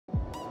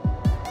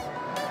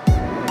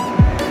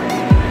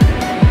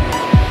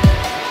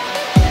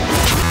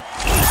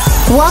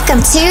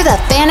Welcome to the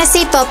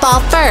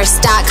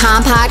FantasyFootballFirst.com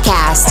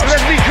podcast.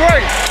 Let's be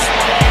great.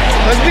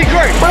 Let's be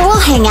great. Where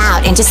we'll hang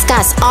out and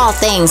discuss all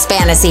things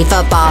fantasy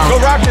football. Go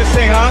rock this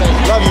thing, huh?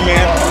 Love you,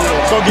 man.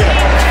 Go get it.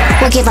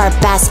 We'll give our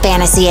best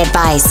fantasy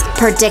advice,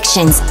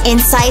 predictions,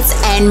 insights,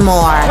 and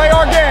more. Play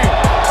our game.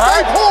 All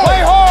right?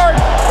 Play hard,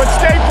 but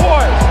stay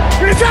poised.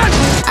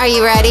 Are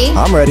you ready?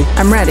 I'm ready.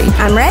 I'm ready.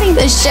 I'm ready.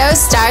 The show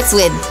starts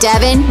with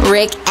Devin,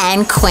 Rick,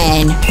 and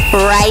Quinn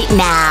right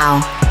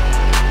now.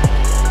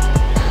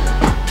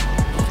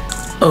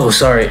 Oh,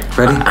 sorry.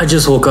 Ready? I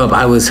just woke up.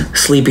 I was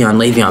sleeping on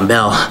LeVeon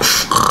Bell.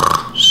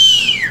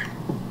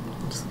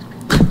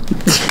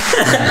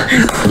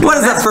 What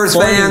is that, first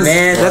funny, fans?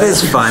 man. That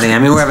is funny. I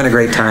mean, we're having a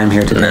great time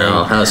here today.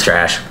 No, that was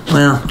trash.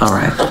 Well, all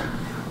right.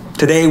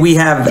 Today we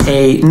have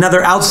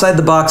another Outside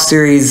the Box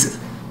series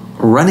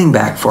running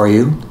back for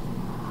you.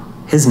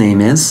 His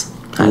name is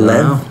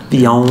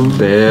LeVeon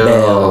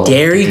Bell.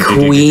 Dairy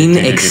Queen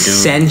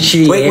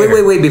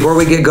Accentuator. Wait. Before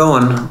we get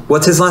going,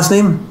 what's his last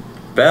name?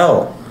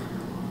 Bell.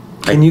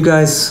 Can you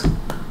guys, the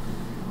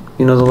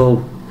little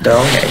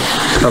Bell?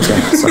 Okay,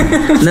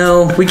 sorry.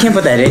 No, we can't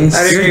put that in.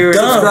 You're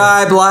dumb.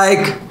 Subscribe,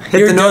 hit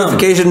You're the dumb.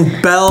 notification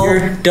bell.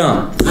 You're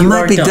dumb. You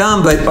might be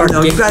dumb, but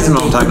you guys know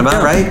what I'm talking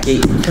about, right?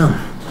 You're dumb.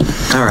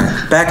 All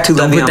right, back to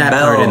Don't LeVeon put that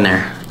Bell. part in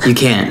there. You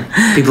can't.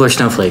 People are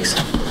snowflakes.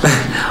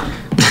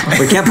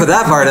 We can't put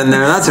that part in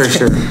there, that's for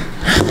sure.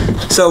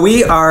 So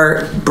we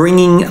are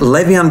bringing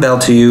LeVeon Bell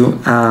to you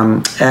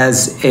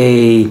as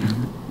a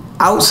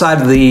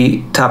outside of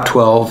the top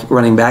 12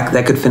 running back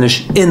that could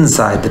finish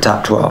inside the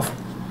top 12.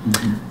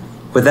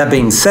 Mm-hmm. With that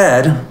being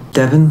said,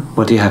 Devin,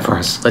 what do you have for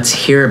us? Let's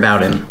hear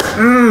about him.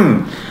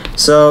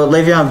 So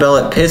LeVeon Bell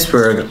at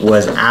Pittsburgh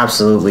was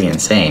absolutely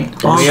insane.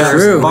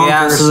 Bonkers. We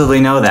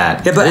absolutely know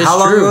that. Yeah, but That how is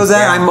long true. ago was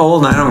that? Yeah. I'm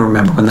old and I don't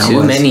remember when that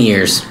was. Too many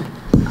years.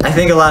 I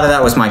think a lot of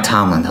that was Mike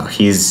Tomlin, though.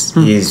 He's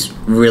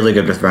really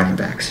good with running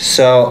backs.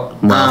 So,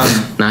 Well,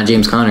 not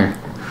James Conner.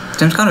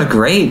 James Conner's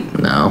great.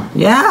 No.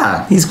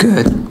 Yeah, He's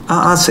good.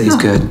 I'll say he's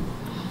good.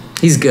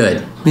 He's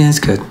good. Yeah, he's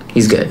good.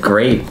 He's good.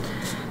 great.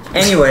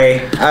 Anyway,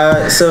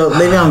 so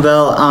LeVeon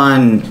Bell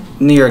on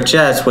New York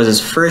Jets was his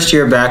first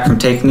year back from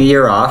taking a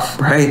year off.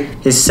 Right.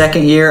 His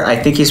second year, I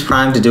think he's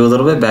primed to do a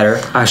little bit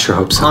better. I sure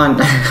hope so. On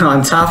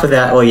top of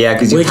that, well, yeah,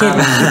 because We can't.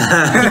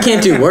 You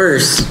can't do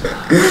worse.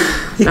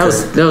 That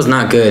was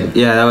not good.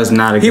 yeah, that was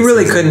not a good He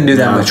really season. couldn't do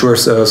that No. much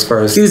worse, though, as far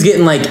as... He was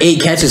getting like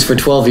 8 catches for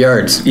 12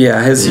 yards.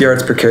 Yeah, his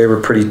yards per carry were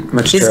pretty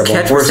much His terrible.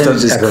 catch Worst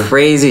percentage is ever.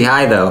 crazy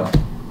high, though.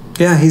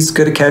 Yeah, he's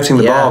good at catching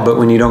the Yeah. ball, but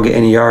when you don't get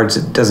any yards,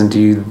 it doesn't do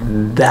you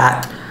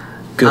that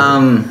good.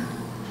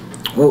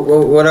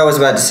 What I was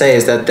about to say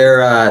is that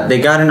they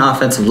got an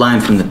offensive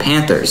line from the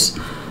Panthers.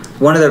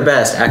 One of their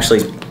best,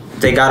 actually.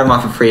 They got him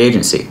off of free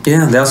agency.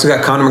 Yeah, they also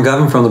got Connor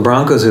McGovern from the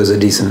Broncos, who's a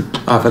decent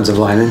offensive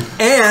lineman.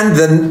 And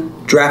the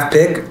draft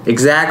pick,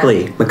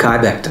 Exactly.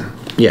 Mekhi Becton.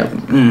 Yeah.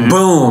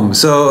 Boom!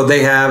 So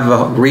they have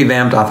a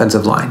revamped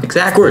offensive line.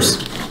 Of course.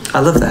 I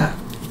love that.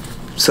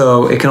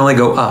 So it can only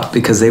go up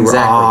because they were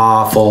Exactly.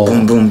 awful.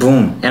 Boom, boom,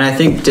 boom. And I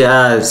think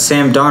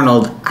Sam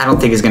Darnold, I don't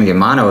think he's going to get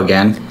mono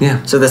again.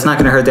 Yeah. So that's not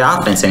going to hurt the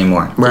offense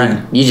anymore. Right.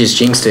 You just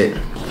jinxed it.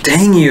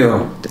 Dang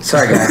you.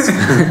 Sorry, guys.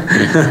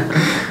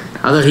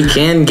 Although he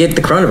can get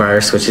the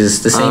coronavirus, which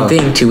is the same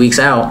thing, 2 weeks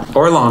out.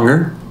 Or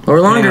longer. Or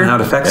longer. Depending on how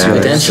it affects Yeah,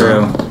 you. that's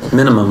Potential.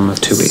 Minimum of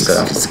 2 weeks.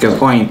 That's a good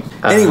point.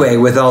 Anyway,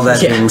 with all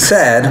that yeah. being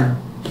said,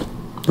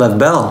 Lev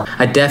Bell.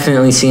 I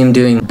definitely see him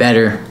doing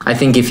better. I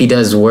think if he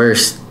does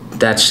worse,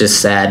 that's just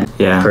sad.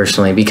 Yeah.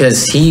 Personally,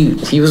 because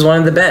he was one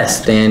of the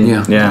best, and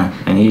Yeah. Yeah.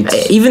 And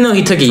even though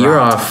he took a year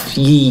off,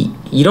 you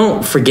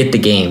don't forget the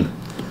game.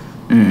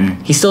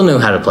 He still knew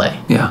how to play.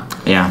 Yeah.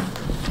 yeah.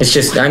 It's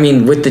just, I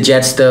mean, with the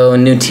Jets though, a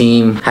new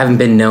team, haven't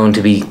been known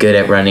to be good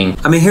at running.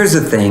 I mean, here's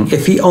the thing.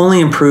 If he only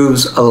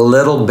improves a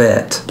little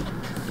bit,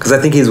 because I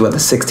think he's, the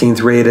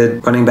 16th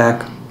rated running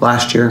back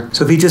last year.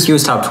 So if he just He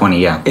was top 20,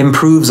 yeah.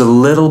 improves a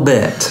little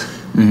bit,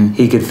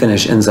 he could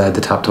finish inside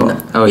the top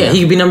 12. Oh, Yeah, he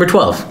could be number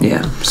 12.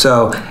 Yeah.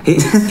 So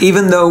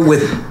even though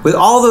with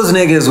all those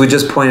negatives we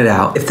just pointed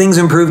out, if things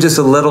improve just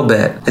a little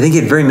bit, I think he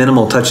had very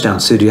minimal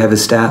touchdowns too. Do you have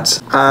his stats?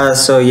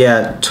 So,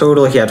 yeah,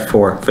 total he had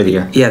 4 for the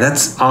year. Yeah,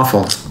 that's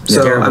awful.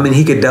 So, terrible. I mean,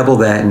 he could double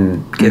that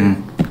and get,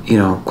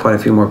 quite a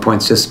few more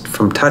points just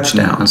from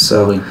touchdowns.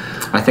 So, Absolutely.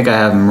 I think I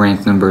have him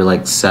ranked number,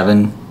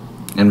 7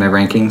 in my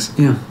rankings.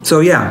 yeah.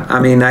 So, yeah, I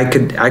mean, I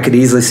could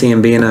easily see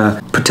him being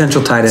a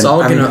potential tight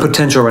end.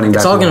 Potential running back.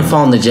 It's all going to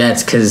fall on the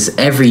Jets because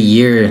every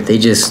year they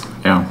just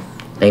Yeah.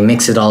 they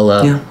mix it all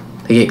up. Yeah.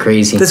 They get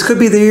crazy. This could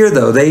be the year,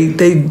 though.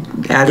 They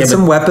added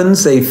some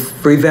weapons. They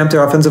revamped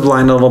their offensive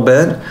line a little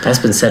bit. That's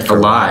been said for A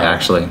a lot, while.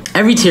 actually.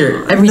 Every team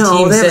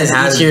No, they says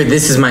haven't each year,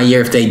 this is my year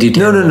if they do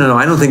No, terrible. no.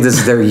 I don't think this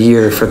is their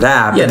year for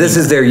that. Yeah, But this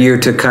they- is their year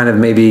to kind of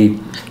maybe...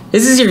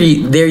 This is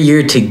their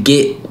year to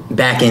get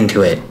back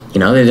into it. They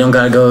don't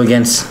got to go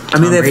against I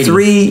mean, they have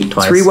Brady three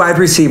twice. wide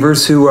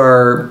receivers who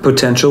are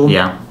potential,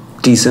 Yeah.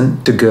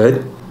 decent to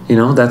good.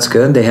 That's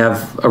good. They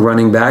have a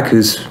running back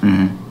who's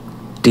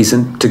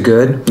decent to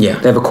good. Yeah.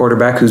 They have a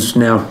quarterback who's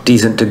now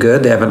decent to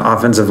good. They have an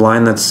offensive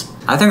line that's...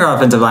 I think our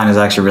offensive line is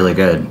actually really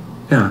good.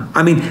 Yeah.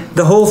 I mean,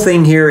 the whole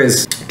thing here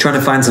is trying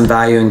to find some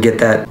value and get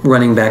that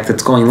running back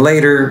that's going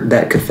later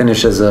that could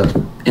finish as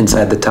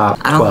inside the top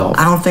 12.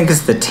 I don't think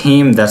it's the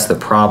team that's the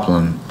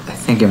problem. I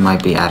think it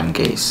might be Adam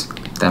Gase.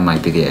 That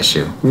might be the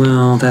issue.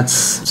 Well, that's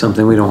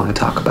something we don't want to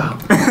talk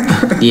about.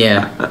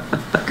 Yeah.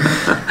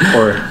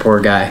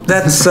 Poor guy.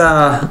 That's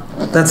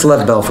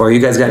Lev Bell for you.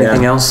 You guys got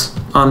anything else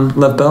on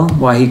Lev Bell?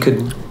 Why he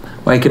could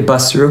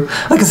bust through?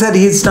 Like I said,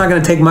 he's not going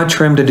to take much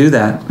for him to do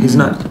that. He's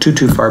not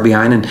too far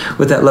behind, and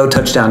with that low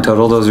touchdown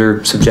total, those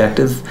are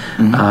subjective.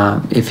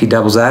 If he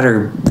doubles that,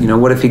 or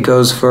what if he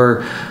goes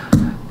for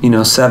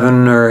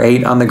 7 or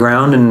 8 on the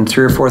ground and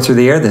 3 or 4 through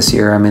the air this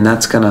year? I mean,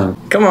 that's gonna.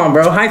 Come on,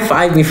 bro. High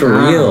five me for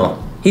real.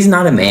 He's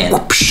not a man.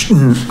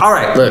 All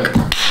right, Look.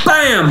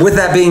 Bam. With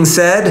that being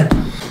said,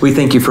 we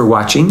thank you for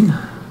watching.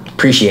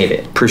 Appreciate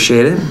it.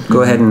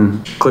 Go ahead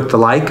and click the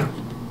like,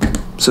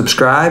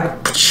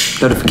 subscribe,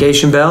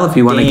 notification bell if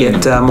you want to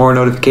get more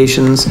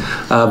notifications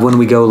of when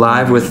we go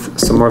live with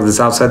some more of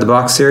this Outside the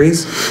Box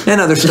series and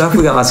other stuff.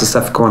 We got lots of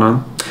stuff going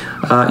on.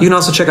 You can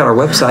also check out our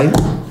website,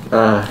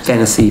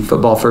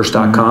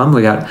 fantasyfootballfirst.com.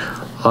 We got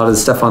a lot of the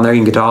stuff on there. You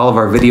can get to all of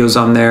our videos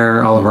on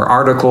there, all of our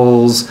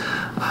articles.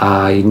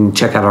 You can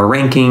check out our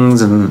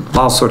rankings and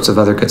all sorts of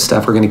other good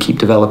stuff. We're going to keep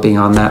developing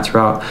on that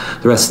throughout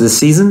the rest of the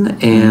season.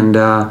 And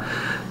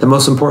the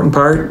most important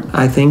part,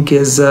 I think,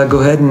 is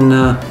go ahead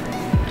and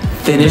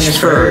finish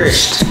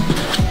first.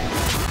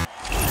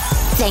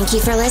 Thank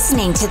you for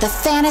listening to the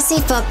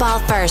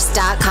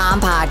FantasyFootballFirst.com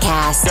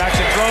podcast.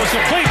 Jackson throws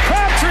complete.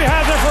 Crabtree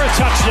has it for a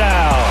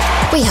touchdown.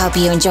 We hope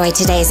you enjoyed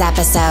today's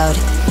episode.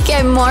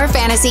 Get more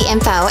fantasy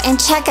info and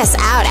check us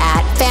out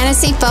at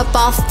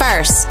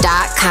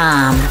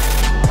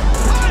FantasyFootballFirst.com.